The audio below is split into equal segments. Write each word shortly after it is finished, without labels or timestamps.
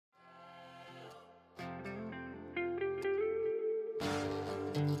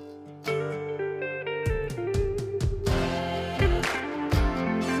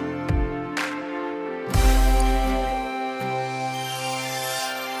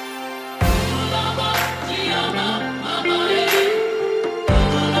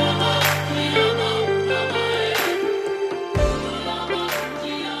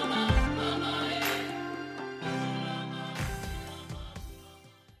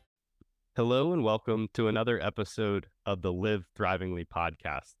Hello and welcome to another episode of the Live Thrivingly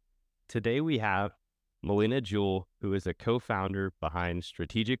podcast. Today we have Malina Jewell, who is a co-founder behind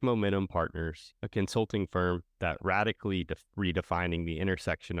Strategic Momentum Partners, a consulting firm that radically redefining the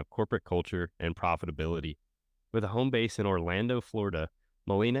intersection of corporate culture and profitability. With a home base in Orlando, Florida,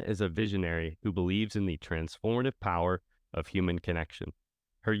 Malina is a visionary who believes in the transformative power of human connection.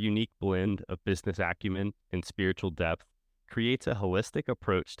 Her unique blend of business acumen and spiritual depth creates a holistic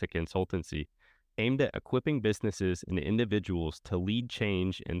approach to consultancy aimed at equipping businesses and individuals to lead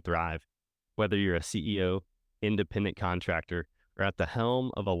change and thrive. Whether you're a CEO, independent contractor, or at the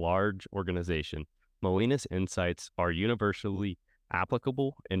helm of a large organization, Malina's insights are universally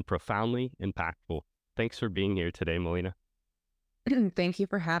applicable and profoundly impactful. Thanks for being here today, Malina. Thank you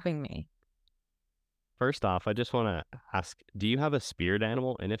for having me. First off, I just want to ask, do you have a spirit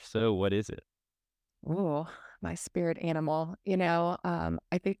animal? And if so, what is it? Oh, my spirit animal.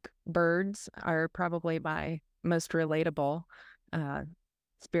 I think birds are probably my most relatable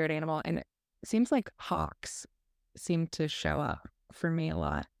spirit animal. And it seems like hawks seem to show up for me a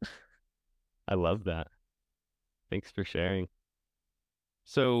lot. I love that. Thanks for sharing.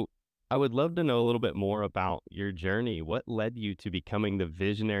 So I would love to know a little bit more about your journey. What led you to becoming the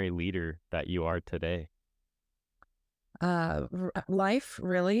visionary leader that you are today? Life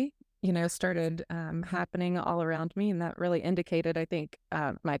really, started happening all around me. And that really indicated, I think,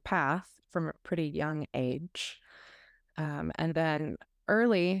 my path from a pretty young age. And then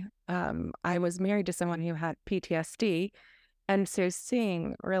early, I was married to someone who had PTSD. And so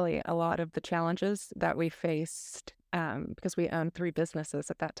seeing really a lot of the challenges that we faced, because we owned 3 businesses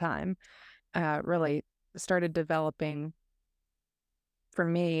at that time, really started developing for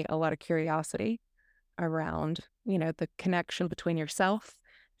me a lot of curiosity around, the connection between yourself,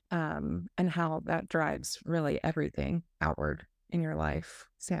 and how that drives really everything outward in your life.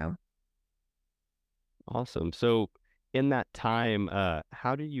 So Awesome. So in that time,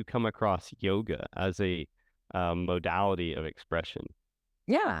 how did you come across yoga as a modality of expression?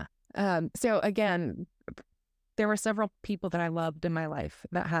 yeah. So again, there were several people that I loved in my life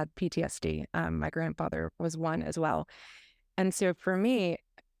that had PTSD. My grandfather was one as well. And so for me,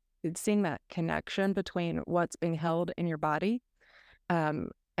 seeing that connection between what's being held in your body,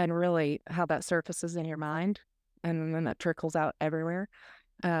 and really how that surfaces in your mind, and then that trickles out everywhere.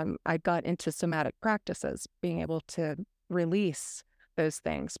 I got into somatic practices, being able to release those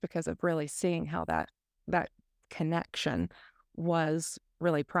things because of really seeing how that connection was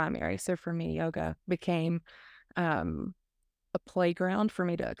really primary. So for me, yoga became a playground for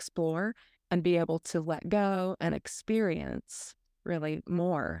me to explore and be able to let go and experience really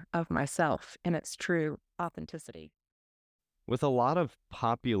more of myself in its true authenticity. With a lot of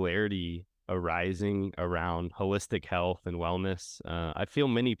popularity arising around holistic health and wellness, I feel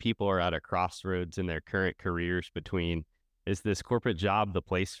many people are at a crossroads in their current careers between, is this corporate job the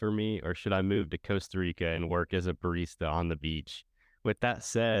place for me, or should I move to Costa Rica and work as a barista on the beach? With that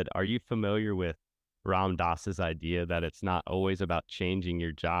said, are you familiar with Ram Dass's idea that it's not always about changing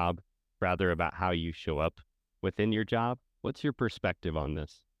your job, rather about how you show up within your job? What's your perspective on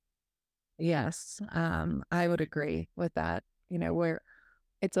this? Yes, I would agree with that. Where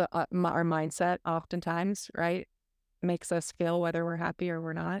it's our mindset oftentimes, right, makes us feel whether we're happy or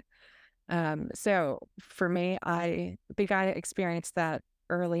we're not. So for me, I think I experienced that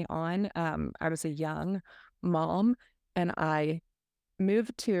early on. I was a young mom and I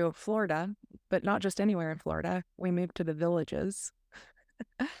moved to Florida, but not just anywhere in Florida. We moved to the Villages.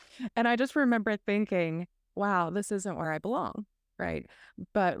 And I just remember thinking, wow, this isn't where I belong, right?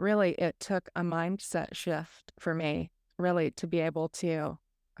 But really, it took a mindset shift for me, really, to be able to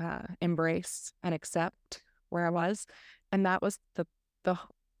embrace and accept where I was. And that was the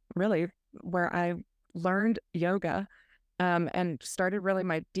really where I learned yoga, and started really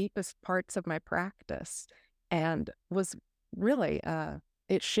my deepest parts of my practice, and was really,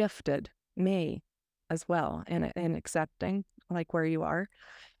 it shifted me as well in accepting like where you are.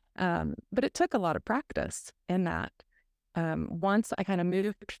 But it took a lot of practice in that. Once I kind of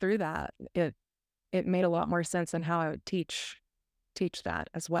moved through that, it made a lot more sense in how I would teach that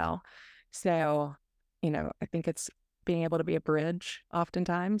as well. So, I think it's being able to be a bridge.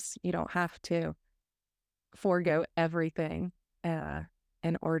 Oftentimes, you don't have to forego everything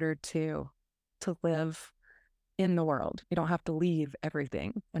in order to live in the world. You don't have to leave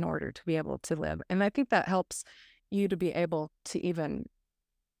everything in order to be able to live. And I think that helps you to be able to even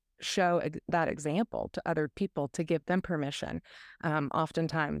show that example to other people, to give them permission,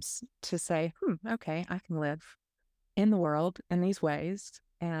 oftentimes to say, okay, I can live in the world in these ways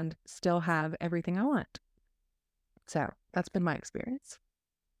and still have everything I want. So that's been my experience.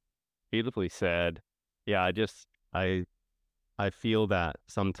 Beautifully said. Yeah, I feel that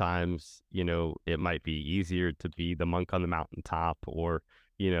sometimes, it might be easier to be the monk on the mountaintop or,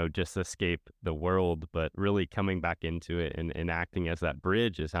 just escape the world, but really coming back into it and acting as that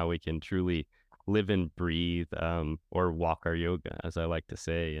bridge is how we can truly live and breathe, or walk our yoga, as I like to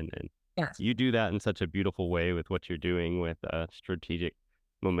say. And Yes. you do that in such a beautiful way with what you're doing with strategic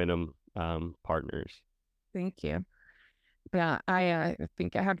momentum partners. Thank you. Yeah, I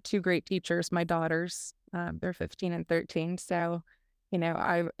think I have two great teachers, my daughters. They're 15 and 13. So,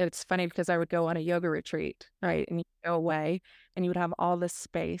 it's funny because I would go on a yoga retreat, right? And you go away and you would have all this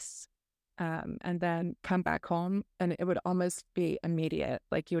space, and then come back home and it would almost be immediate.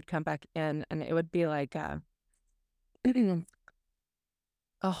 Like you would come back in and it would be like a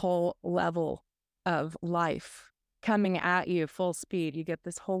whole level of life coming at you full speed. You get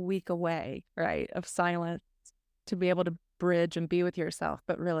this whole week away, right, of silence to be able to bridge and be with yourself.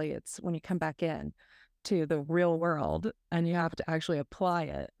 But really, it's when you come back in to the real world and you have to actually apply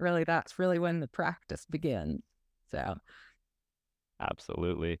it. Really, that's really when the practice begins. So,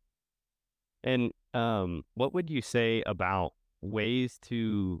 Absolutely. And what would you say about ways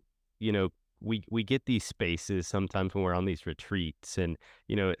to, you know, we get these spaces sometimes when we're on these retreats, and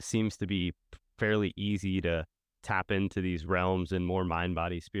it seems to be fairly easy to tap into these realms and more mind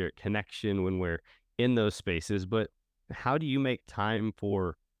body spirit connection when we're in those spaces. But how do you make time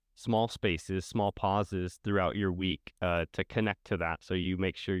for small spaces, small pauses throughout your week to connect to that, so you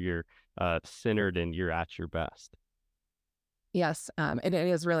make sure you're centered and you're at your best? yes, it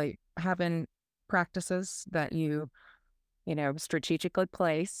is really having practices that strategically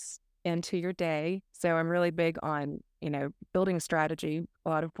place into your day. So I'm really big on, building strategy, a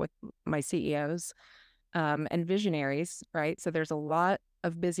lot of with my CEOs, and visionaries, right? So there's a lot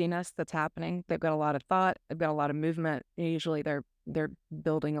of busyness that's happening. They've got a lot of thought, they've got a lot of movement. Usually they're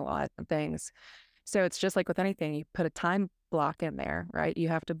building a lot of things. So it's just like with anything, you put a time block in there, right? You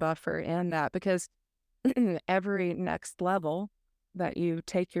have to buffer in that because every next level that you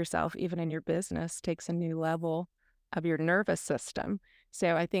take yourself, even in your business, takes a new level of your nervous system.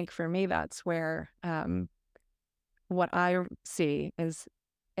 So I think for me, that's where what I see is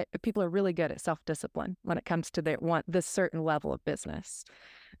people are really good at self-discipline when it comes to they want this certain level of business.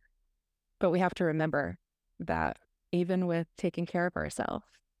 But we have to remember that even with taking care of ourselves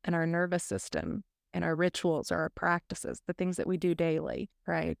and our nervous system and our rituals or our practices, the things that we do daily,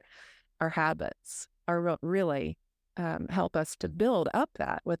 right? Our habits are what really help us to build up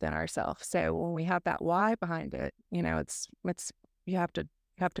that within ourselves. So when we have that why behind it, it's you have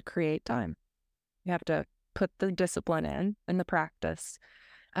to create time. You have to put the discipline in and the practice.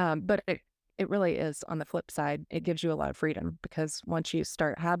 But it really is on the flip side. It gives you a lot of freedom because once you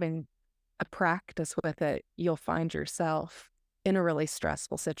start having a practice with it, you'll find yourself in a really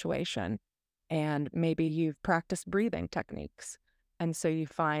stressful situation. And maybe you've practiced breathing techniques. And so you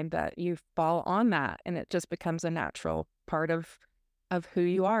find that you fall on that and it just becomes a natural part of who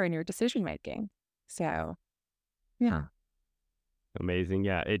you are in your decision making. So yeah. Amazing.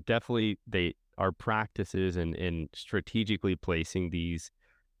 Yeah, it definitely they are practices and strategically placing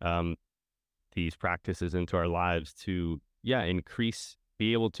um these practices into our lives to, yeah,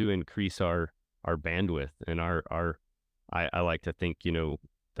 be able to increase our bandwidth and our I like to think,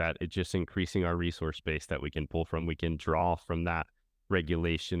 that it's just increasing our resource base that we can pull from. We can draw from that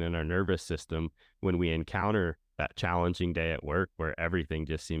regulation in our nervous system when we encounter that challenging day at work where everything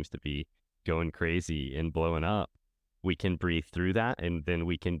just seems to be going crazy and blowing up. We can breathe through that, and then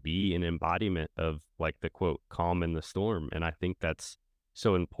we can be an embodiment of, like, the quote, calm in the storm. And I think that's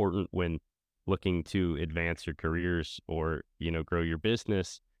so important when looking to advance your careers or, grow your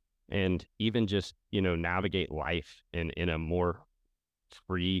business, and even just, navigate life in a more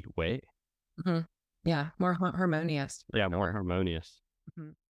free way. Mhm. Yeah. More harmonious. Yeah, more harmonious.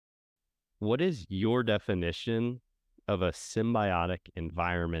 Mhm. What is your definition of a symbiotic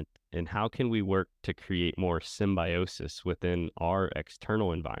environment, and how can we work to create more symbiosis within our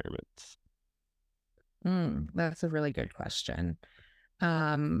external environments? That's a really good question.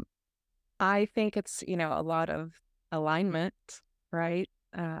 Um, I think it's, a lot of alignment, right?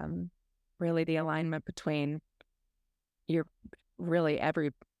 Really the alignment between your really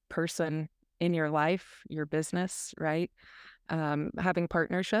every person in your life, your business, right? Having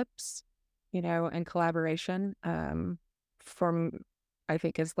partnerships, and collaboration, from I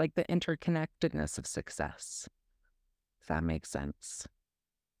think is like the interconnectedness of success. If that makes sense.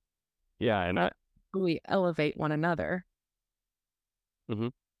 Yeah, and We elevate one another.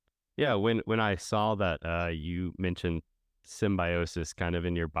 mhm. Yeah, when I saw that you mentioned symbiosis kind of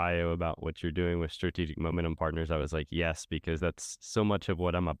in your bio about what you're doing with strategic momentum partners, I was like, yes, because that's so much of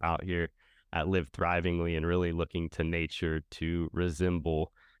what I'm about here at Live Thrivingly, and really looking to nature to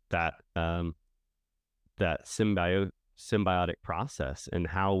resemble that that symbiotic process, and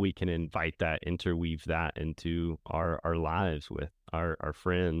how we can invite that, interweave that into our lives with our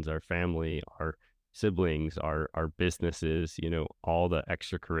friends, our family, our siblings, our businesses, all the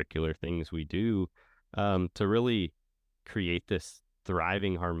extracurricular things we do, to really create this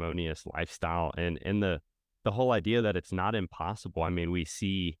thriving, harmonious lifestyle. And the whole idea that it's not impossible. I mean, we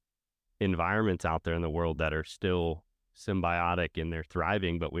see environments out there in the world that are still symbiotic and they're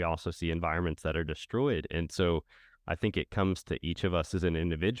thriving, but we also see environments that are destroyed. And so I think it comes to each of us as an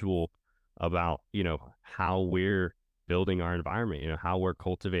individual about, how we're building our environment, how we're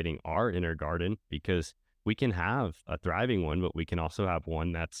cultivating our inner garden, because we can have a thriving one, but we can also have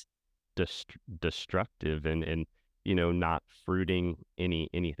one that's destructive and not fruiting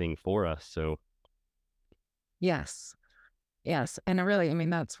anything for us. So Yes. Yes. And I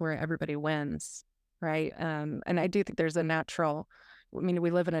mean, that's where everybody wins, right? And I do think there's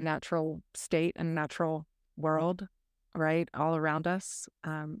we live in a natural state and natural world, right? All around us.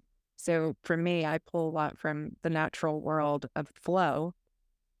 So for me, I pull a lot from the natural world of flow,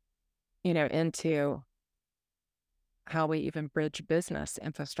 into how we even bridge business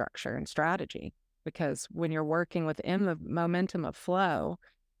infrastructure and strategy. Because when you're working within the momentum of flow,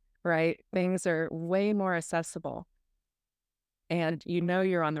 right, things are way more accessible and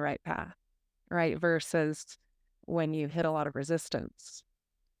you're on the right path, right? Versus when you hit a lot of resistance,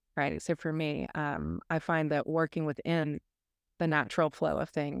 right? So for me, I find that working within the natural flow of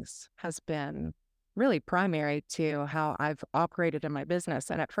things has been really primary to how I've operated in my business.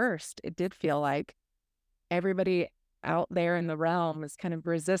 And at first, it did feel like everybody out there in the realm is kind of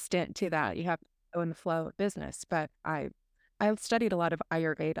resistant to that. You have to go in the flow of business. But I studied a lot of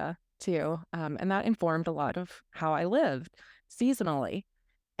Ayurveda too, and that informed a lot of how I lived seasonally.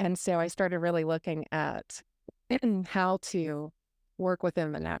 And so I started really looking at how to work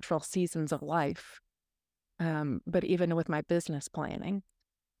within the natural seasons of life, but even with my business planning,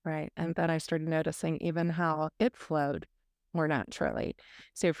 right? And then I started noticing even how it flowed more naturally.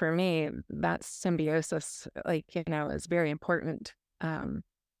 So for me, that symbiosis, is very important.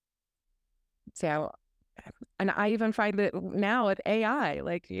 So, and I even find that now with AI,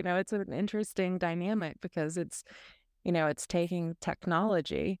 it's an interesting dynamic because it's taking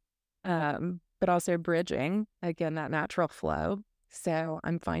technology, but also bridging, again, that natural flow. So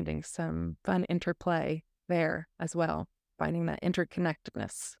I'm finding some fun interplay there as well, finding that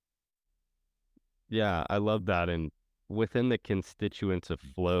interconnectedness. yeah, I love that. And within the constituents of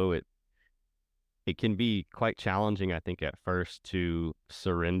flow, it can be quite challenging, I think, at first to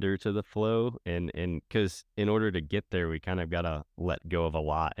surrender to the flow. And because in order to get there, we kind of got to let go of a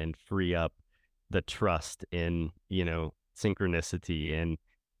lot and free up the trust in, synchronicity and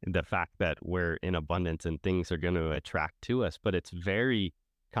the fact that we're in abundance and things are going to attract to us. But it's very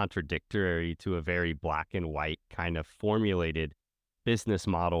contradictory to a very black and white kind of formulated business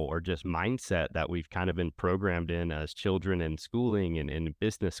model or just mindset that we've kind of been programmed in as children in schooling and in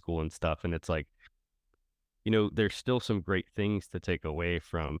business school and stuff. And it's like, there's still some great things to take away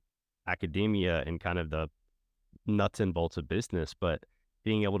from academia and kind of the nuts and bolts of business, but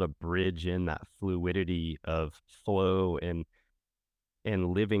being able to bridge in that fluidity of flow and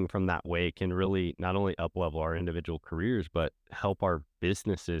living from that way can really not only up level our individual careers, but help our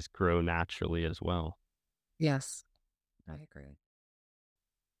businesses grow naturally as well. Yes, I agree.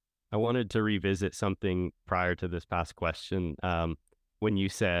 I wanted to revisit something prior to this past question. When you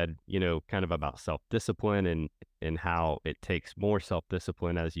said, kind of about self-discipline and how it takes more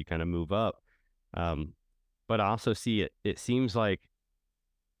self-discipline as you kind of move up. But I also see it seems like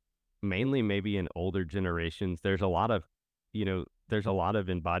mainly maybe in older generations, there's a lot of, there's a lot of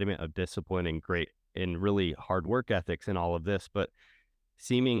embodiment of discipline and great and really hard work ethics and all of this, but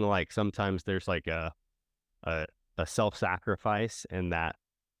seeming like sometimes there's like a self-sacrifice, and that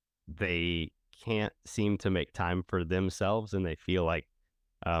they can't seem to make time for themselves, and they feel like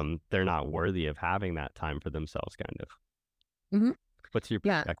they're not worthy of having that time for themselves, kind of. Hmm. What's your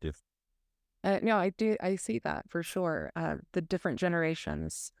Yeah. perspective? No, I do. I see that for sure. The different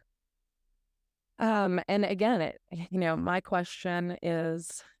generations. And again, my question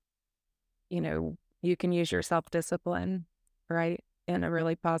is, you can use your self-discipline, right, in a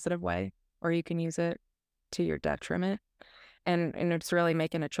really positive way, or you can use it to your detriment. And it's really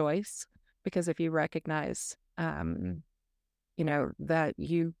making a choice, because if you recognize, that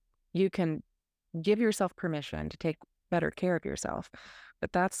you can give yourself permission to take better care of yourself,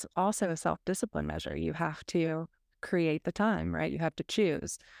 but that's also a self-discipline measure. You have to create the time, right? You have to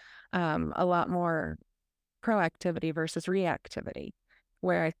choose. A lot more proactivity versus reactivity,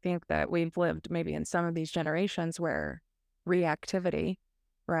 where I think that we've lived maybe in some of these generations where reactivity,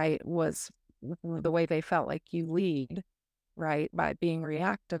 right, was the way they felt like you lead, right, by being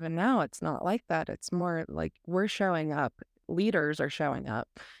reactive. And now it's not like that. It's more like we're showing up, leaders are showing up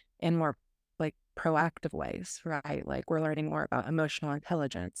in more like proactive ways, right? Like we're learning more about emotional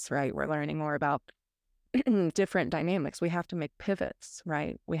intelligence, right? We're learning more about different dynamics. We have to make pivots,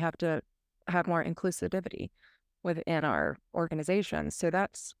 right? We have to have more inclusivity within our organizations. So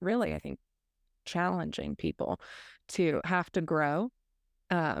that's really, I think, challenging people to have to grow,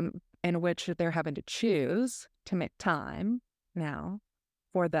 in which they're having to choose to make time now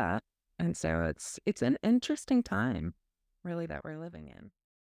for that. And so it's an interesting time, really, that we're living in.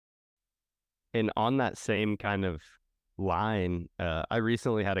 And on that same kind of line, I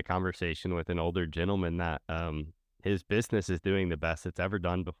recently had a conversation with an older gentleman that his business is doing the best it's ever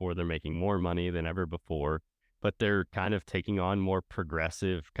done before. They're making more money than ever before, but they're kind of taking on more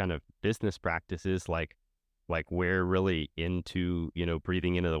progressive kind of business practices, like we're really into,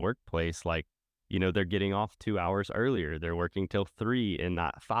 breathing into the workplace. Like, they're getting off 2 hours earlier. They're working till 3 and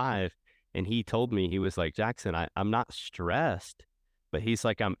not 5. And he told me, he was like, Jackson, I'm not stressed, but he's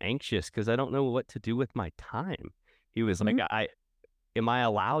like, I'm anxious because I don't know what to do with my time. He was like, Mhm. am I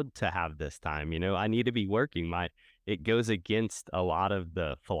allowed to have this time? I need to be working. It goes against a lot of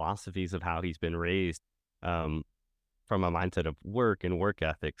the philosophies of how he's been raised, um, from a mindset of work and work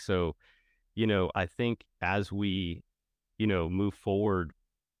ethic. So, I think as we, move forward,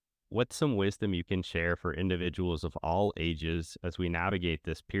 what's some wisdom you can share for individuals of all ages as we navigate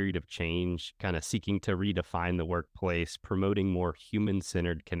this period of change, kind of seeking to redefine the workplace, promoting more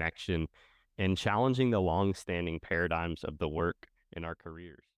human-centered connection, and challenging the long-standing paradigms of the work in our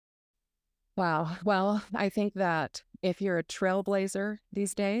careers? Wow. Well, I think that if you're a trailblazer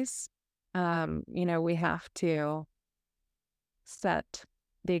these days, we have to set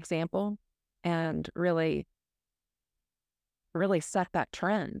the example and really, really set that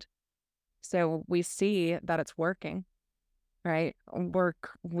trend. So we see that it's working, right? I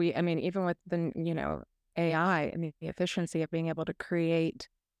mean, even with the, AI, I mean, the efficiency of being able to create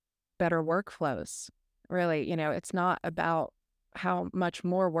better workflows, really, it's not about how much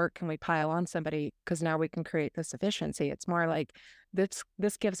more work can we pile on somebody because now we can create this efficiency. It's more like this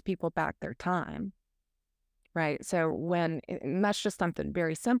gives people back their time, right? So and that's just something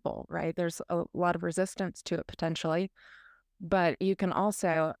very simple, right? There's a lot of resistance to it potentially, but you can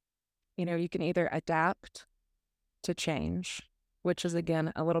also, you can either adapt to change, which is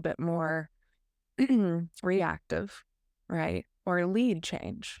again a little bit more reactive, right? Or lead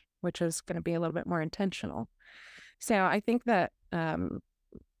change, which is going to be a little bit more intentional. So I think that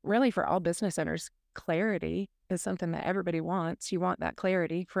really for all business owners, clarity is something that everybody wants. You want that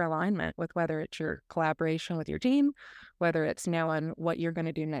clarity for alignment with whether it's your collaboration with your team, whether it's knowing what you're going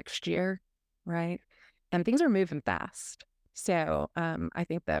to do next year, right? And things are moving fast. So I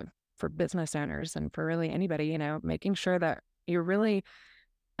think that for business owners and for really anybody, making sure that you're really,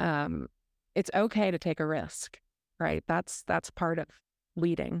 um, it's okay to take a risk, right? That's part of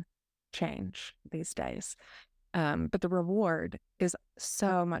leading change these days. But the reward is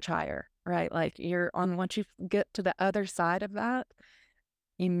so much higher, right? Like once you get to the other side of that,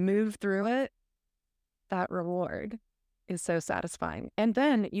 you move through it, that reward is so satisfying. And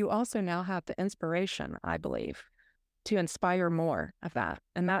then you also now have the inspiration, I believe, to inspire more of that.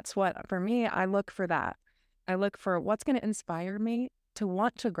 And that's what, for me, I look for that. I look for what's going to inspire me to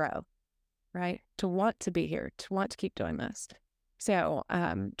want to grow, right? To want to be here, to want to keep doing this. So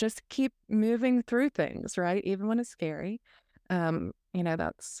just keep moving through things, right? Even when it's scary.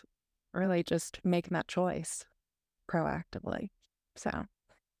 That's really just making that choice proactively. So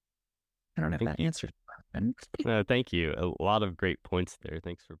I don't know if Thank that you. answers the question. No, thank you. A lot of great points there.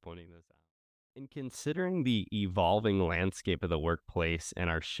 Thanks for pointing those out. In considering the evolving landscape of the workplace and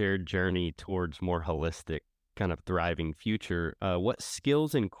our shared journey towards more holistic, kind of thriving future, what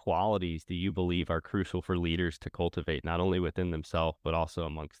skills and qualities do you believe are crucial for leaders to cultivate, not only within themselves, but also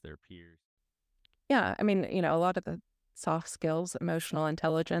amongst their peers? Yeah, I mean, a lot of the soft skills, emotional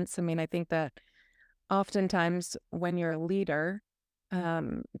intelligence. I mean, I think that oftentimes when you're a leader,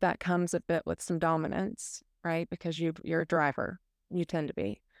 that comes a bit with some dominance, right? Because you're a driver, you tend to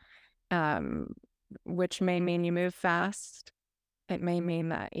be, um, which may mean you move fast. It may mean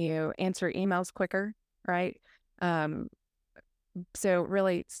that you answer emails quicker, right? Um, so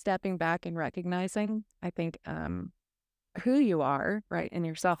really stepping back and recognizing, I think, who you are, right, and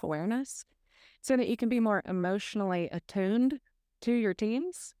your self-awareness so that you can be more emotionally attuned to your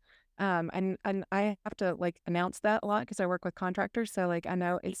teams, And I have to like announce that a lot because I work with contractors. So like I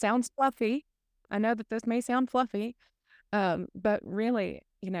know it sounds fluffy. I know that this may sound fluffy, but really,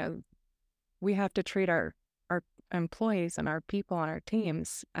 we have to treat our employees and our people on our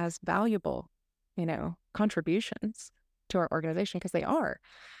teams as valuable, contributions to our organization because they are.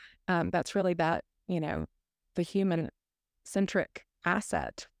 That's really the human centric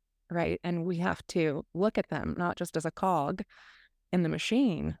asset, right? And we have to look at them not just as a cog in the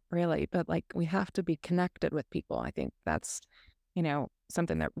machine, really, but like we have to be connected with people. I think that's,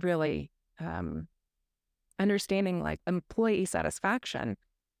 something that really understanding like employee satisfaction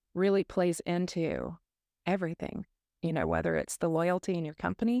really plays into everything, whether it's the loyalty in your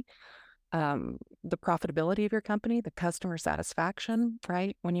company, the profitability of your company, the customer satisfaction,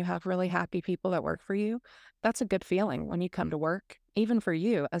 right? When you have really happy people that work for you, that's a good feeling when you come to work, even for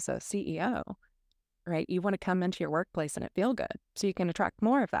you as a CEO, right? You want to come into your workplace and it feel good so you can attract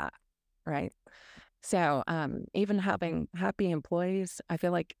more of that, right? So even having happy employees, I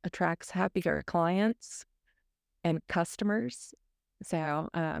feel like attracts happier clients and customers. So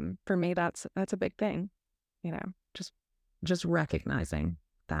for me, that's a big thing, you know, just just recognizing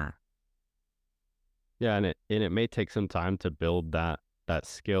that. Yeah, and it may take some time to build that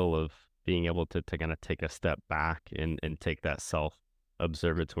skill of being able to kind of take a step back and take that self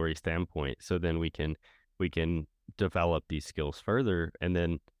observatory standpoint. So then we can develop these skills further. And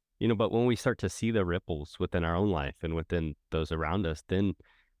then, but when we start to see the ripples within our own life and within those around us, then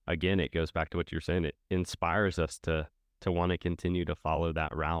again it goes back to what you're saying. It inspires us to want to continue to follow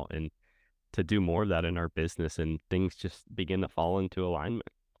that route and to do more of that in our business, and things just begin to fall into alignment.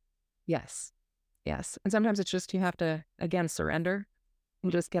 Yes. Yes. And sometimes it's just you have to again surrender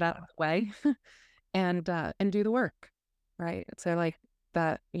and just get out of the way and do the work. Right. So like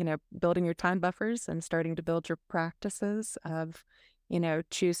that, building your time buffers and starting to build your practices of,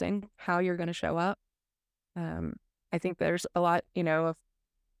 choosing how you're going to show up. Um, I think there's a lot, of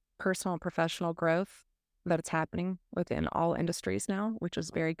personal and professional growth that's happening within all industries now, which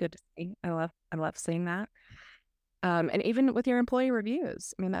is very good to see. I love seeing that. And even with your employee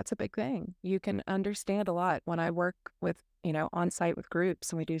reviews, I mean, that's a big thing. You can understand a lot when I work with, on site with groups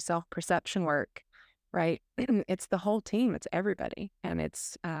and we do self-perception work, right? It's the whole team, it's everybody. And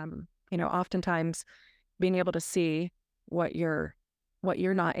it's, oftentimes being able to see what you're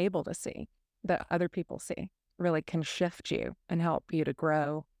not able to see that other people see really can shift you and help you to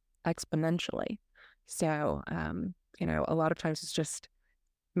grow exponentially. So, a lot of times it's just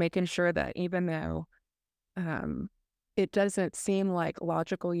making sure that even though it doesn't seem like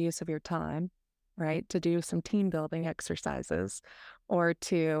logical use of your time, right? To do some team building exercises or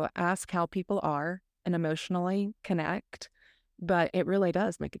to ask how people are and emotionally connect, but it really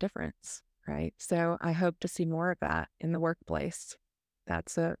does make a difference, right? So I hope to see more of that in the workplace.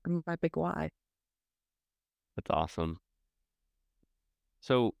 That's my big why. That's awesome.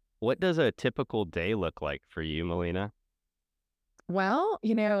 So what does a typical day look like for you, Malina? Well,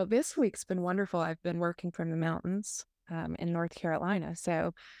 this week's been wonderful. I've been working from the mountains in North Carolina.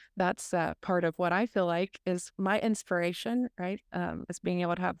 So that's part of what I feel like is my inspiration, right? Is being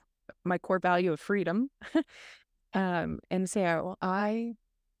able to have my core value of freedom. And so I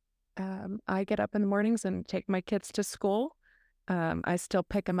get up in the mornings and take my kids to school. I still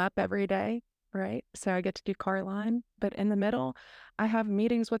pick them up every day, right? So I get to do car line. But in the middle, I have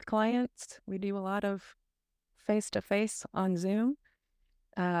meetings with clients. We do a lot of face-to-face on Zoom,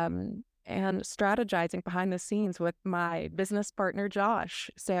 and strategizing behind the scenes with my business partner, Josh.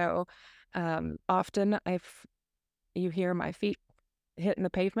 So often if you hear my feet hitting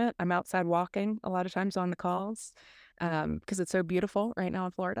the pavement, I'm outside walking a lot of times on the calls because it's so beautiful right now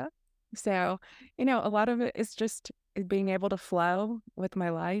in Florida. So, a lot of it is just being able to flow with my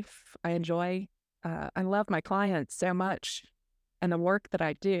life. I love my clients so much and the work that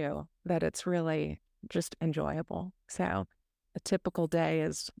I do that it's really just enjoyable. So a typical day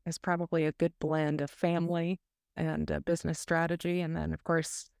is probably a good blend of family and business strategy, and then of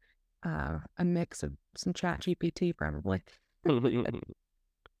course a mix of some chat GPT probably.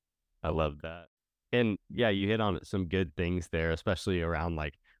 I love that. And yeah, you hit on some good things there, especially around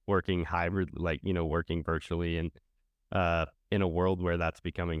like working hybrid, like, working virtually and in a world where that's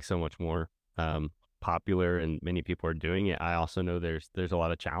becoming so much more popular and many people are doing it. I also know there's a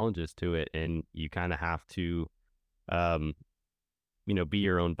lot of challenges to it, and you kind of have to um, be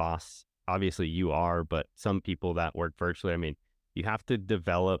your own boss. Obviously you are, but some people that work virtually, I mean, you have to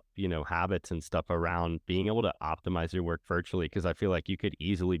develop, habits and stuff around being able to optimize your work virtually, because I feel like you could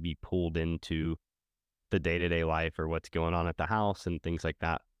easily be pulled into the day-to-day life or what's going on at the house and things like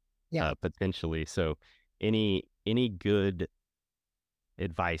that, Yeah. potentially. So any good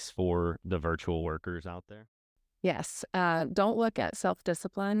advice for the virtual workers out there? Yes. Don't look at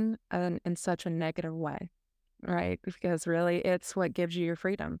self-discipline in such a negative way, right? Because really it's what gives you your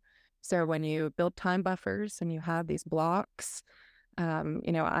freedom. So when you build time buffers and you have these blocks,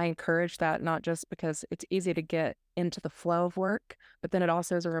 I encourage that, not just because it's easy to get into the flow of work, but then it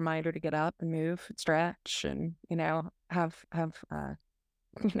also is a reminder to get up and move, stretch, and, have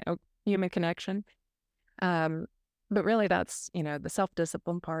human connection. Um, but really that's, the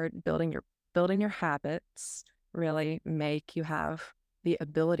self-discipline part, building your habits really make you have the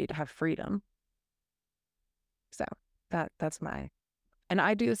ability to have freedom. So and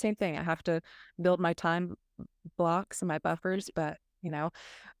I do the same thing. I have to build my time blocks and my buffers, but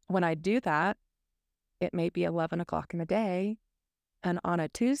when I do that, it may be 11 o'clock in the day. And on a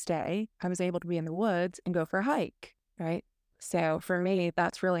Tuesday, I was able to be in the woods and go for a hike, right? So for me,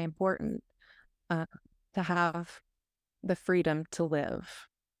 that's really important, uh, to have the freedom to live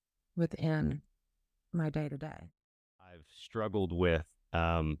within my day to day. I've struggled with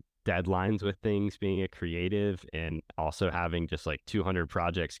deadlines with things, being a creative and also having just like 200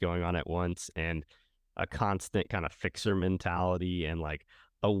 projects going on at once, and a constant kind of fixer mentality, and like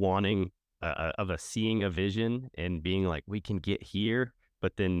a wanting of a seeing a vision and being like, we can get here,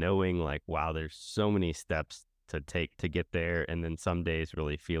 but then knowing like, wow, there's so many steps to take to get there. And then some days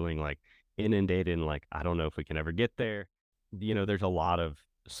really feeling like inundated and like, I don't know if we can ever get there. There's a lot of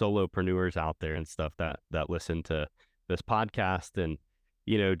solopreneurs out there and stuff that listen to this podcast, and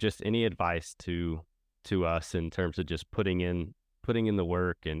just any advice to us in terms of just putting in the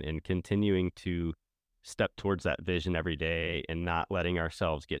work and continuing to step towards that vision every day, and not letting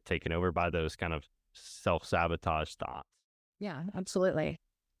ourselves get taken over by those kind of self-sabotage thoughts. Yeah, absolutely.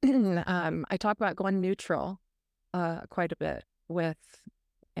 I talk about going neutral quite a bit with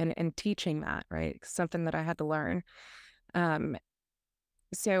and teaching that, right? Something that I had to learn.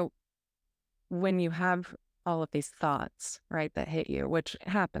 So when you have all of these thoughts, right, that hit you, which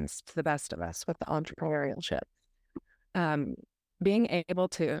happens to the best of us with the entrepreneurship, being able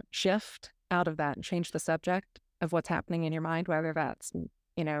to shift out of that and change the subject of what's happening in your mind, whether that's,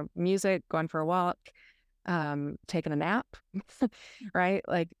 music, going for a walk, taking a nap, right?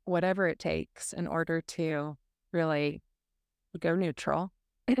 Like whatever it takes in order to really go neutral.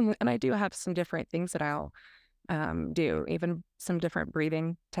 And I do have some different things that I'll do, even some different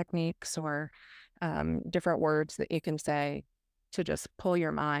breathing techniques or different words that you can say to just pull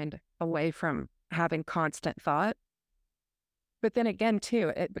your mind away from having constant thought. But then again,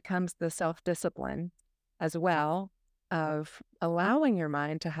 too, it becomes the self-discipline as well of allowing your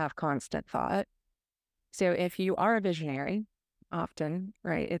mind to have constant thought. So if you are a visionary, often,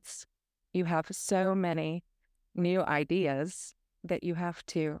 right, you have so many new ideas that you have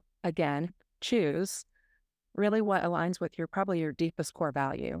to, again, choose really what aligns with probably your deepest core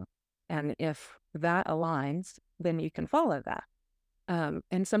value. And if that aligns, then you can follow that.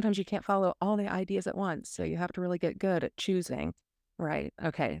 And sometimes you can't follow all the ideas at once. So you have to really get good at choosing, right?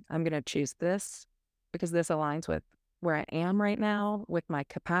 Okay, I'm going to choose this because this aligns with where I am right now, with my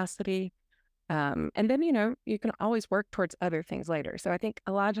capacity. And then, you can always work towards other things later. So I think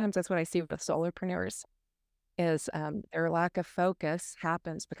a lot of times that's what I see with solopreneurs is their lack of focus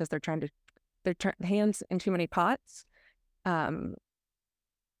happens because they're hands in too many pots,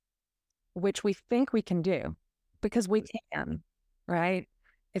 which we think we can do because we can, right?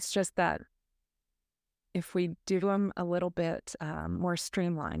 It's just that if we do them a little bit more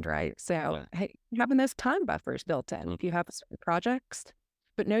streamlined, right? So, hey, having those time buffers built in, if you have certain projects,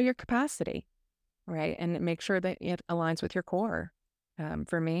 but know your capacity, right? And make sure that it aligns with your core.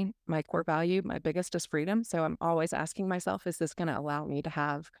 For me, my core value, my biggest is freedom. So I'm always asking myself, is this going to allow me to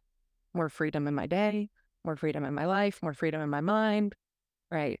have more freedom in my day, more freedom in my life, more freedom in my mind,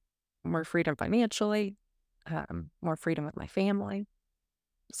 right? More freedom financially, more freedom with my family.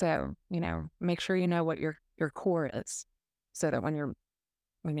 So, make sure you know what your core is so that when you're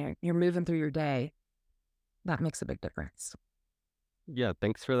moving through your day, that makes a big difference. Yeah,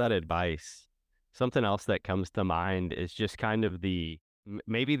 thanks for that advice. Something else that comes to mind is just kind of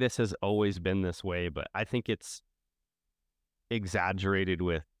maybe this has always been this way, but I think it's exaggerated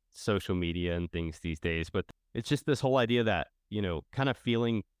with social media and things these days. But it's just this whole idea that, kind of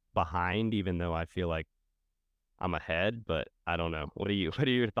feeling behind, even though I feel like I'm ahead, but I don't know. What are your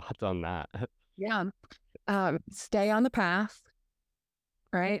thoughts on that? Yeah. Stay on the path,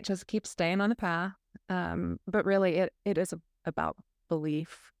 right? Just keep staying on the path. But really it is about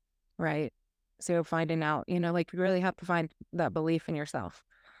belief, right? So finding out, like you really have to find that belief in yourself.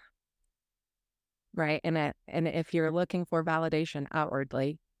 Right. And if you're looking for validation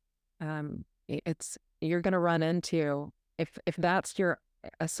outwardly, you're going to run into, if that's your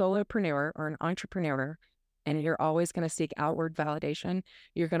a solopreneur or an entrepreneur, and you're always going to seek outward validation,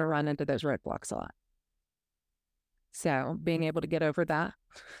 you're going to run into those roadblocks a lot. So being able to get over that,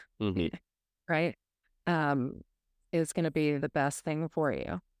 Mm-hmm. right, um, is going to be the best thing for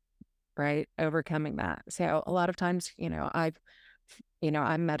you, right? Overcoming that. So a lot of times,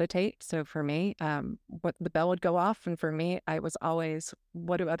 I meditate. So for me, what the bell would go off, and for me, I was always,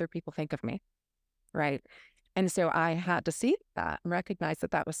 what do other people think of me, right? And so I had to see that and recognize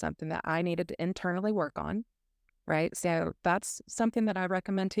that that was something that I needed to internally work on, right? So that's something that I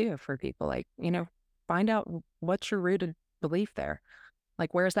recommend too for people. Like, find out what's your rooted belief there.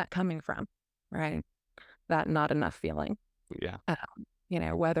 Like, where's that coming from, right? That not enough feeling. Yeah.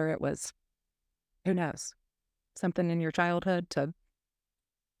 Whether it was, who knows, something in your childhood to,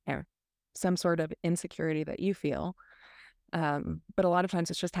 some sort of insecurity that you feel. But a lot of times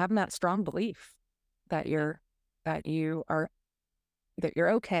it's just having that strong belief that that you are, that you're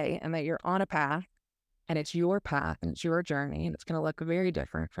okay and that you're on a path, and it's your path and it's your journey, and it's going to look very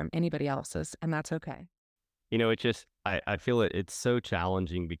different from anybody else's, and that's okay. It just, I feel it's so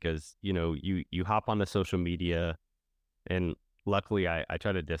challenging because, you hop onto social media, and luckily I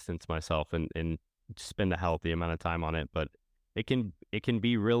try to distance myself and spend a healthy amount of time on it, but it can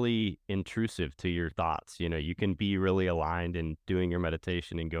be really intrusive to your thoughts. You can be really aligned in doing your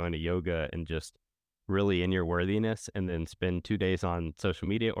meditation and going to yoga and just really in your worthiness, and then spend 2 days on social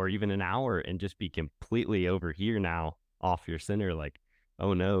media or even an hour and just be completely over here now, off your center, like,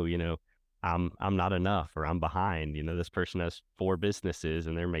 oh no, I'm not enough, or I'm behind. This person has 4 businesses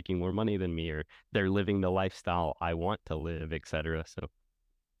and they're making more money than me, or they're living the lifestyle I want to live, etc. So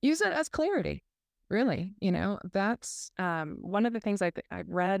Use it as clarity, really. That's one of the things I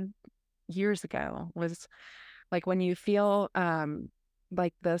read years ago was, like, when you feel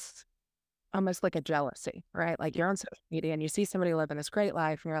like this, almost like a jealousy, right? Like, you're on social media and you see somebody living this great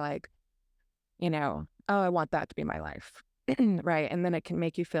life and you're like, oh, I want that to be my life. Right. And then it can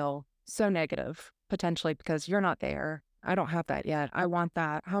make you feel so negative potentially because you're not there. I don't have that yet. I want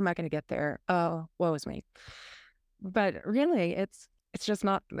that. How am I going to get there? Oh, woe is me. But really, it's just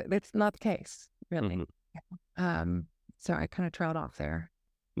not, it's not the case, really. mhm. So I kind of trailed off there.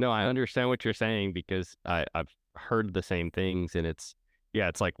 No, I understand what you're saying because I've heard the same things, and it's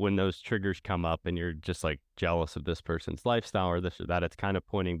like when those triggers come up and you're just like jealous of this person's lifestyle or this or that, it's kind of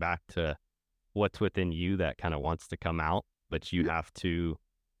pointing back to what's within you that kind of wants to come out, but you have to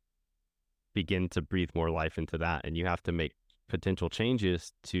begin to breathe more life into that, and you have to make potential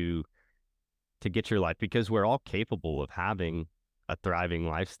changes to get your life, because we're all capable of having a thriving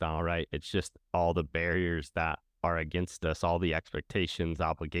lifestyle, right? It's just all the barriers that are against us, all the expectations,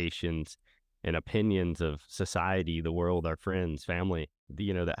 obligations, and opinions of society, the world, our friends, family,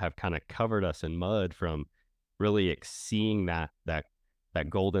 that have kind of covered us in mud from really seeing that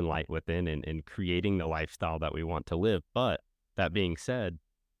golden light within, and creating the lifestyle that we want to live. But that being said,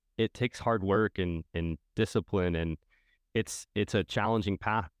 it takes hard work and discipline, and it's a challenging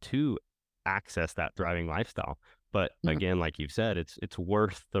path to access that thriving lifestyle. But Mhm. again, like you've said, it's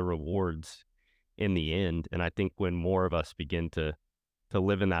worth the rewards in the end. And I think when more of us begin to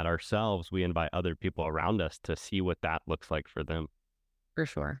live in that ourselves, we invite other people around us to see what that looks like for them. For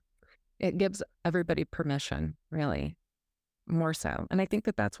sure. It gives everybody permission, really, more so. And I think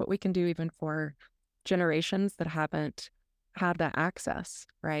that that's what we can do even for generations that haven't had that access,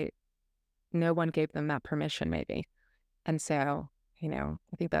 right? No one gave them that permission, maybe. And so,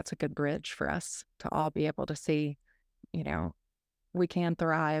 I think that's a good bridge for us to all be able to see, you know, we can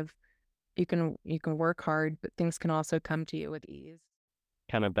thrive. You can work hard, but things can also come to you with ease.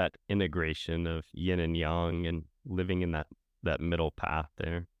 Kind of that integration of yin and yang and living in that middle path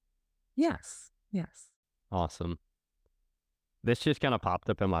there. Yes. Yes. Awesome. This just kind of popped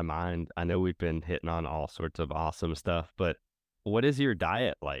up in my mind. I know we've been hitting on all sorts of awesome stuff, but what is your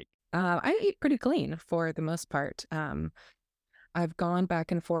diet like? I eat pretty clean for the most part. I've gone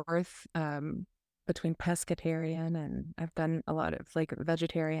back and forth between pescatarian, and I've done a lot of like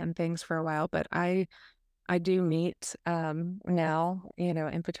vegetarian things for a while, but I do meat now,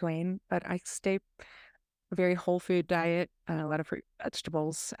 in between, but I stay very whole food diet, a lot of fruit,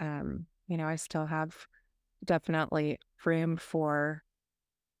 vegetables. I still have definitely room for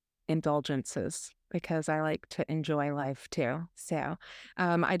indulgences because I like to enjoy life too. So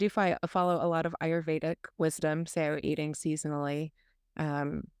I do follow a lot of Ayurvedic wisdom. So eating seasonally,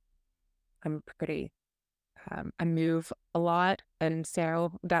 um, I'm pretty, I move a lot. And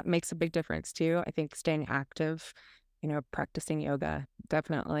so that makes a big difference too. I think staying active, practicing yoga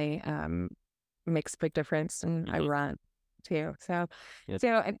definitely makes a big difference. And I Mhm. run too. So, Yeah,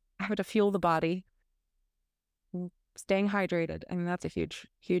 so I have to fuel the body. staying hydrated. I mean, that's a huge,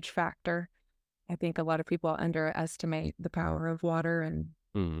 huge factor. I think a lot of people underestimate the power of water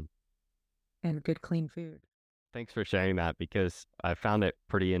Mm. and good, clean food. Thanks for sharing that because I found it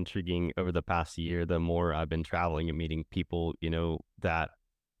pretty intriguing over the past year. The more I've been traveling and meeting people, that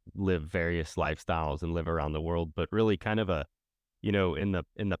live various lifestyles and live around the world, but really kind of in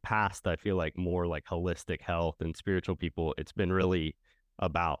the past, I feel like more like holistic health and spiritual people, it's been really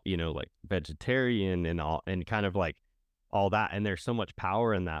about, like vegetarian and all and kind of like all that. And there's so much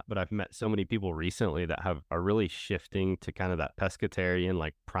power in that. But I've met so many people recently that are really shifting to kind of that pescatarian,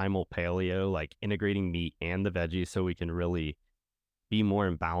 like primal paleo, like integrating meat and the veggies so we can really be more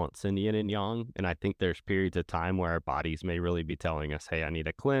in balance in yin and yang. And I think there's periods of time where our bodies may really be telling us, hey, I need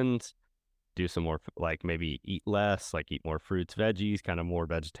a cleanse, do some more, like maybe eat less, like eat more fruits, veggies, kind of more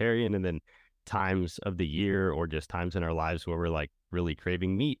vegetarian. And then times of the year or just times in our lives where we're like really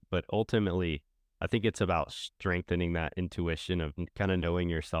craving meat. But ultimately, I think it's about strengthening that intuition of kind of knowing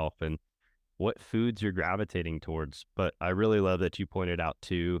yourself and what foods you're gravitating towards. But I really love that you pointed out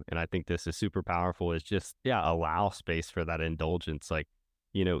too, and I think this is super powerful, is just, yeah, allow space for that indulgence. Like,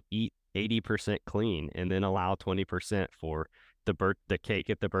 eat 80% clean and then allow 20% for the cake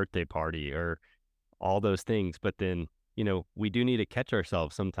at the birthday party or all those things. But then, we do need to catch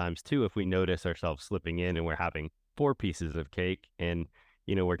ourselves sometimes too if we notice ourselves slipping in and we're having 4 pieces of cake and,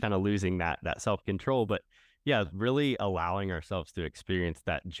 we're kind of losing that self-control. But yeah, really allowing ourselves to experience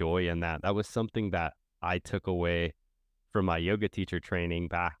that joy and that was something that I took away from my yoga teacher training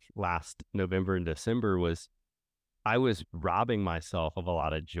back last November and December was I was robbing myself of a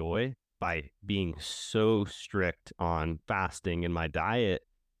lot of joy by being so strict on fasting in my diet.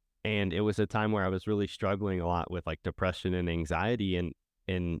 And it was a time where I was really struggling a lot with like depression and anxiety.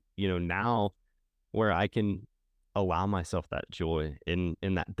 And now where I can allow myself that joy and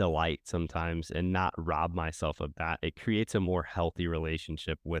that delight sometimes and not rob myself of that, it creates a more healthy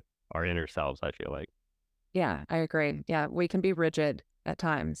relationship with our inner selves, I feel like. Yeah, I agree. Yeah, we can be rigid at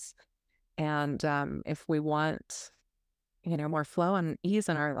times. And if we want, more flow and ease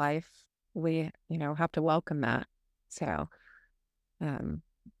in our life, we, have to welcome that. So um,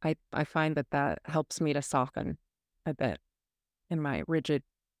 I find that helps me to soften a bit in my rigid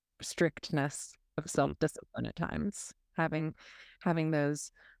strictness of Mhm. self-discipline at times. Having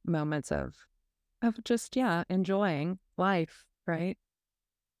those moments of just, yeah, enjoying life, right?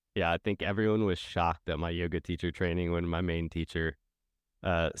 Yeah, I think everyone was shocked at my yoga teacher training when my main teacher,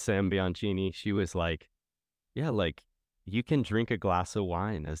 Sam Bianchini, she was like, yeah, like you can drink a glass of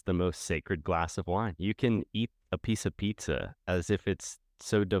wine as the most sacred glass of wine. You can eat a piece of pizza as if it's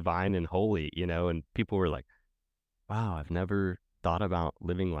so divine and holy. And people were like, wow, I've never thought about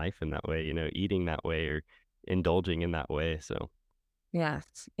living life in that way, eating that way or indulging in that way. So,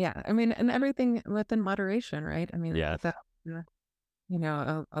 Yes. Yeah. I mean, and everything within moderation, right? I mean, yes. that,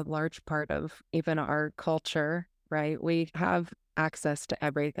 a large part of even our culture, right? We have access to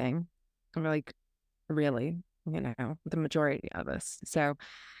everything, like really, the majority of us. So,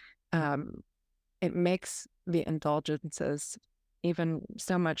 um, it makes the indulgences even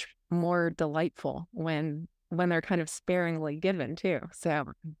so much more delightful when they're kind of sparingly given too. So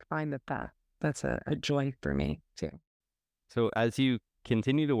I find that's a joy for me too. So as you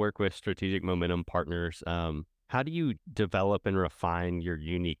continue to work with strategic momentum partners, how do you develop and refine your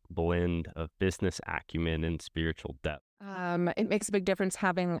unique blend of business acumen and spiritual depth? It makes a big difference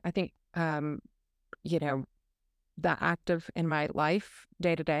having, I think, you know, that active in my life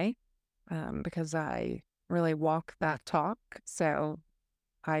day to day, because I really walk that talk. So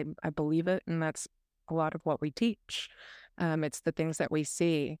I believe it, and that's a lot of what we teach. It's the things that we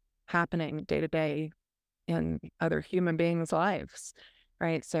see happening day to day in other human beings' lives,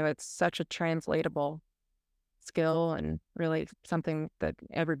 right? So it's such a translatable skill and really something that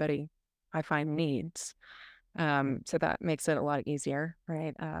everybody I find needs. So that makes it a lot easier,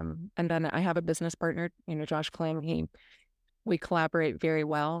 right? And then I have a business partner, Josh Kling. We collaborate very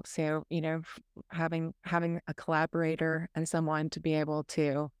well. So, having a collaborator and someone to be able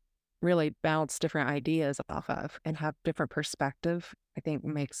to really bounce different ideas off of and have different perspective, I think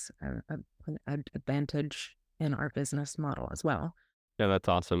makes an advantage in our business model as well. Yeah, that's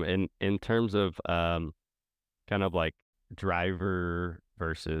awesome. And in terms of kind of like driver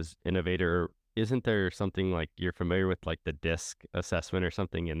versus innovator, isn't there something like you're familiar with like the DISC assessment or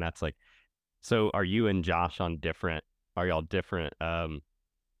something? And that's like, so are you and Josh on are y'all different kind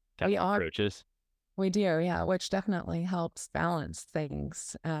We of are, approaches? we do, yeah, which definitely helps balance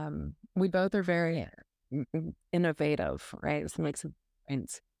things. We both are very innovative, right? So it makes a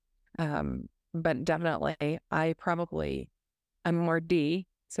difference. But definitely, I'm more D,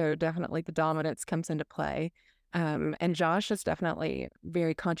 so definitely the dominance comes into play. And Josh is definitely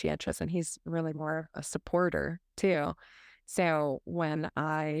very conscientious, and he's really more a supporter too. So when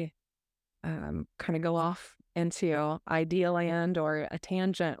I kind of go off into idea land or a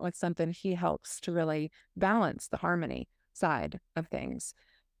tangent with something, he helps to really balance the harmony side of things,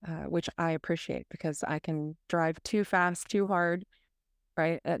 which I appreciate because I can drive too fast, too hard,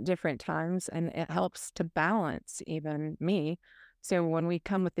 right, at different times, and it helps to balance even me. So when we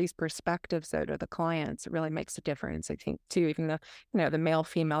come with these perspectives though to the clients, it really makes a difference. I think too, even the male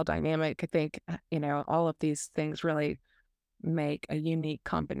female dynamic, I think, all of these things really make a unique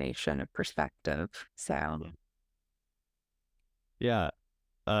combination of perspective. So Yeah.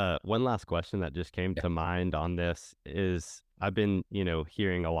 One last question that just came to mind on this is I've been,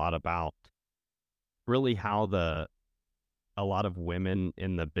 hearing a lot about really how a lot of women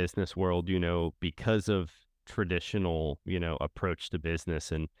in the business world, because of traditional, approach to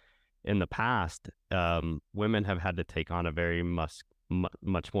business, and in the past, women have had to take on a very much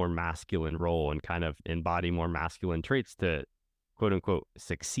more masculine role and kind of embody more masculine traits to quote unquote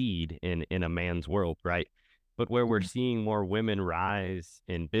succeed in a man's world, right? But where we're seeing more women rise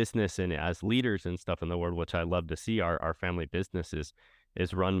in business and as leaders and stuff in the world, which I love to see, our family business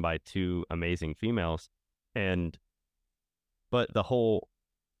is run by two amazing females. And but the whole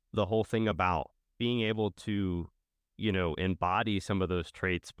thing about being able to, embody some of those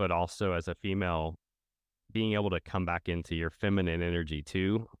traits, but also as a female, being able to come back into your feminine energy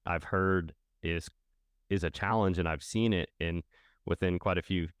too, I've heard is a challenge, and I've seen it within quite a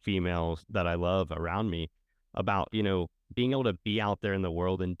few females that I love around me about, being able to be out there in the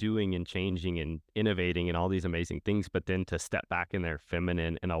world and doing and changing and innovating and all these amazing things, but then to step back in their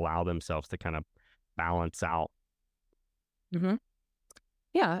feminine and allow themselves to kind of balance out. hmm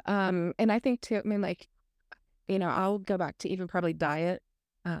yeah, and I think too, I mean, like, I'll go back to even probably diet,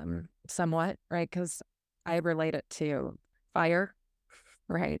 somewhat, right? Because I relate it to fire,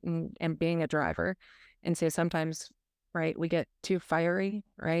 right? And being a driver. And so sometimes, right, we get too fiery,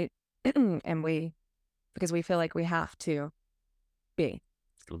 right? And because we feel like we have to be.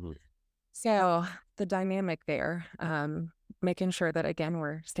 Mhm. So the dynamic there, making sure that again,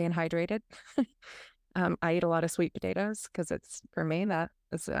 we're staying hydrated. I eat a lot of sweet potatoes because for me, that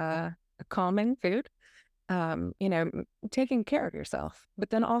is a calming food. Taking care of yourself, but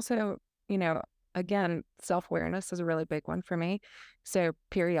then also, you know, again, self-awareness is a really big one for me. So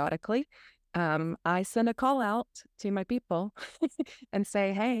periodically, I send a call out to my people and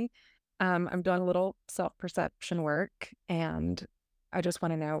say, hey, I'm doing a little self-perception work and I just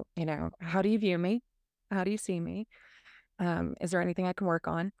want to know, how do you view me? How do you see me? Is there anything I can work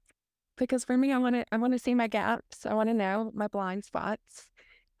on? Because for me, I want to see my gaps. I want to know my blind spots.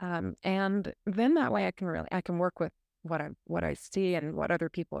 And then that way I can work with what I see and what other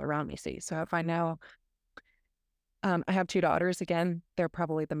people around me see. So if I know, I have two daughters, again, they're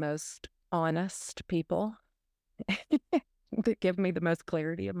probably the most honest people that give me the most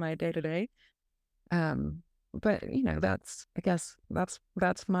clarity of my day to day. But I guess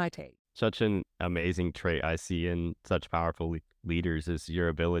that's my take. Such an amazing trait I see in such powerful leaders is your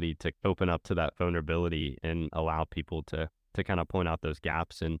ability to open up to that vulnerability and allow people to kind of point out those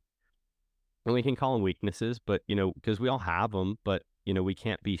gaps, and we can call them weaknesses, but because we all have them, but we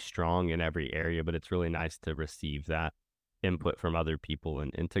can't be strong in every area, but it's really nice to receive that input from other people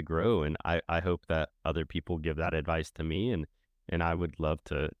and to grow. And I hope that other people give that advice to me, and I would love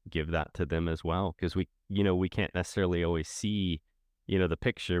to give that to them as well. Cause we can't necessarily always see, the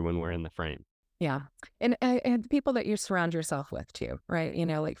picture when we're in the frame. Yeah. And the people that you surround yourself with too, right?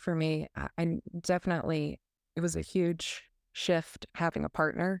 Like for me, I definitely, it was a huge shift having a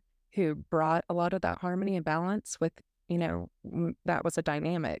partner who brought a lot of that harmony and balance with, that was a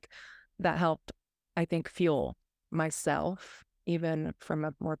dynamic that helped, I think, fuel myself even from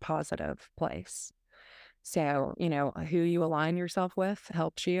a more positive place. So, who you align yourself with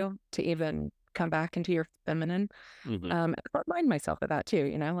helps you to even come back into your feminine. Hmm. I remind myself of that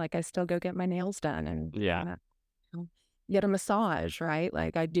too, like I still go get my nails done and Yeah. get a massage, right?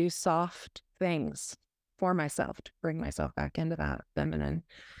 Like I do soft things for myself to bring myself back into that feminine.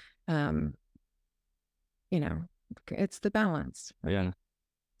 Um, you know, it's the balance, right? Yeah.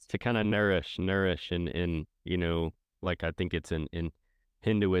 To kind of nourish and like I think it's in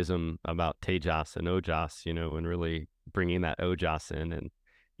Hinduism about tejas and ojas, and really bringing that ojas in, and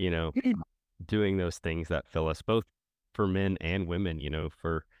you know doing those things that fill us both for men and women,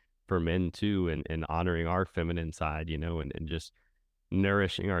 for men too, and honoring our feminine side, and just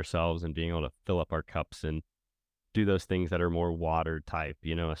nourishing ourselves and being able to fill up our cups and do those things that are more water type,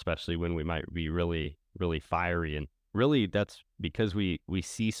 especially when we might be really, really fiery. And really that's because we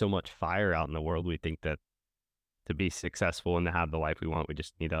see so much fire out in the world. We think that to be successful and to have the life we want. We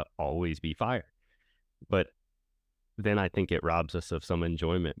just need to always be fire. But then I think it robs us of some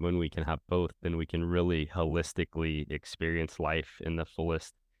enjoyment when we can have both, then we can really holistically experience life in the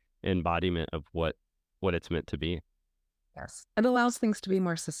fullest embodiment of what it's meant to be. Yes. It allows things to be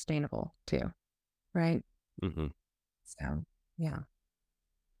more sustainable too, right? Hmm. So, yeah.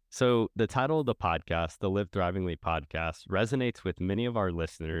 So the title of the podcast, the Live Thrivingly podcast, resonates with many of our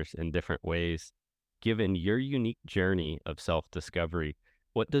listeners in different ways. Given your unique journey of self-discovery,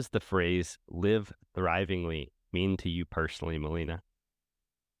 what does the phrase live thrivingly mean to you personally, Malina?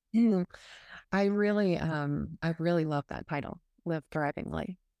 Mm, I really love that title, Live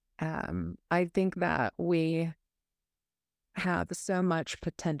Thrivingly. I think that we have so much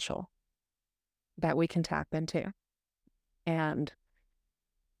potential that we can tap into. And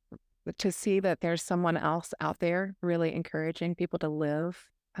to see that there's someone else out there really encouraging people to live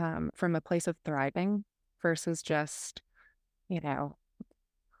from a place of thriving versus just, you know,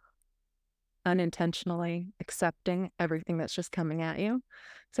 unintentionally accepting everything that's just coming at you.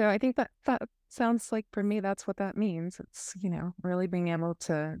 So I think that sounds like for me, that's what that means. It's, really being able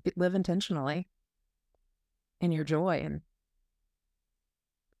to live intentionally in your joy. And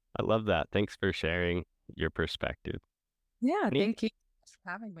I love that. Thanks for sharing your perspective. yeah, Any, thank you for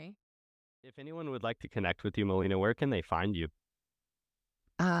having me. if anyone would like to connect with you, Malina, where can they find you?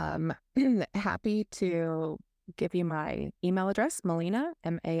 Um, happy to give you my email address, Malina,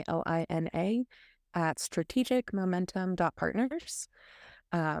 Malina, at strategicmomentum.partners.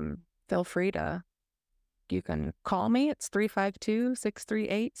 Feel free to, you can call me. It's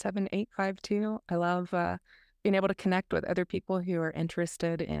 352-638-7852. I love being able to connect with other people who are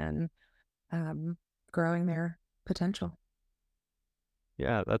interested in growing their potential.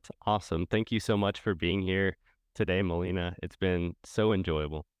 Yeah, that's awesome. Thank you so much for being here today, Malina. It's been so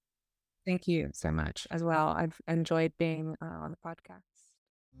enjoyable. Thank you so much as well. I've enjoyed being on the podcast.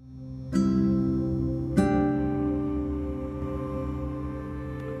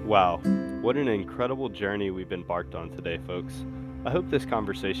 Wow, what an incredible journey we've embarked on today, folks. I hope this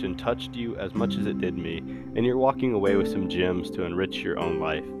conversation touched you as much as it did me, and you're walking away with some gems to enrich your own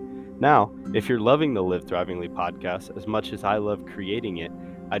life. Now, if you're loving the Live Thrivingly podcast as much as I love creating it,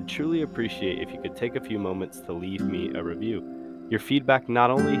 I'd truly appreciate if you could take a few moments to leave me a review. Your feedback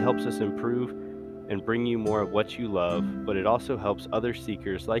not only helps us improve and bring you more of what you love, but it also helps other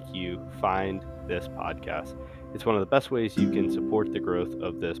seekers like you find this podcast. It's one of the best ways you can support the growth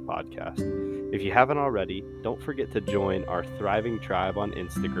of this podcast. If you haven't already, don't forget to join our thriving tribe on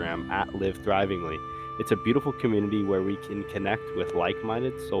Instagram at Live Thrivingly. It's a beautiful community where we can connect with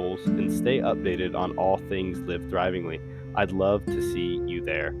like-minded souls and stay updated on all things Live Thrivingly. I'd love to see you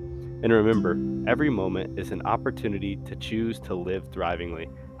there. And remember, every moment is an opportunity to choose to live thrivingly.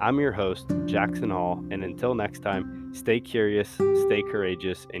 I'm your host, Jackson Hall, and until next time, stay curious, stay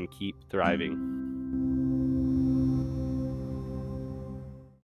courageous, and keep thriving.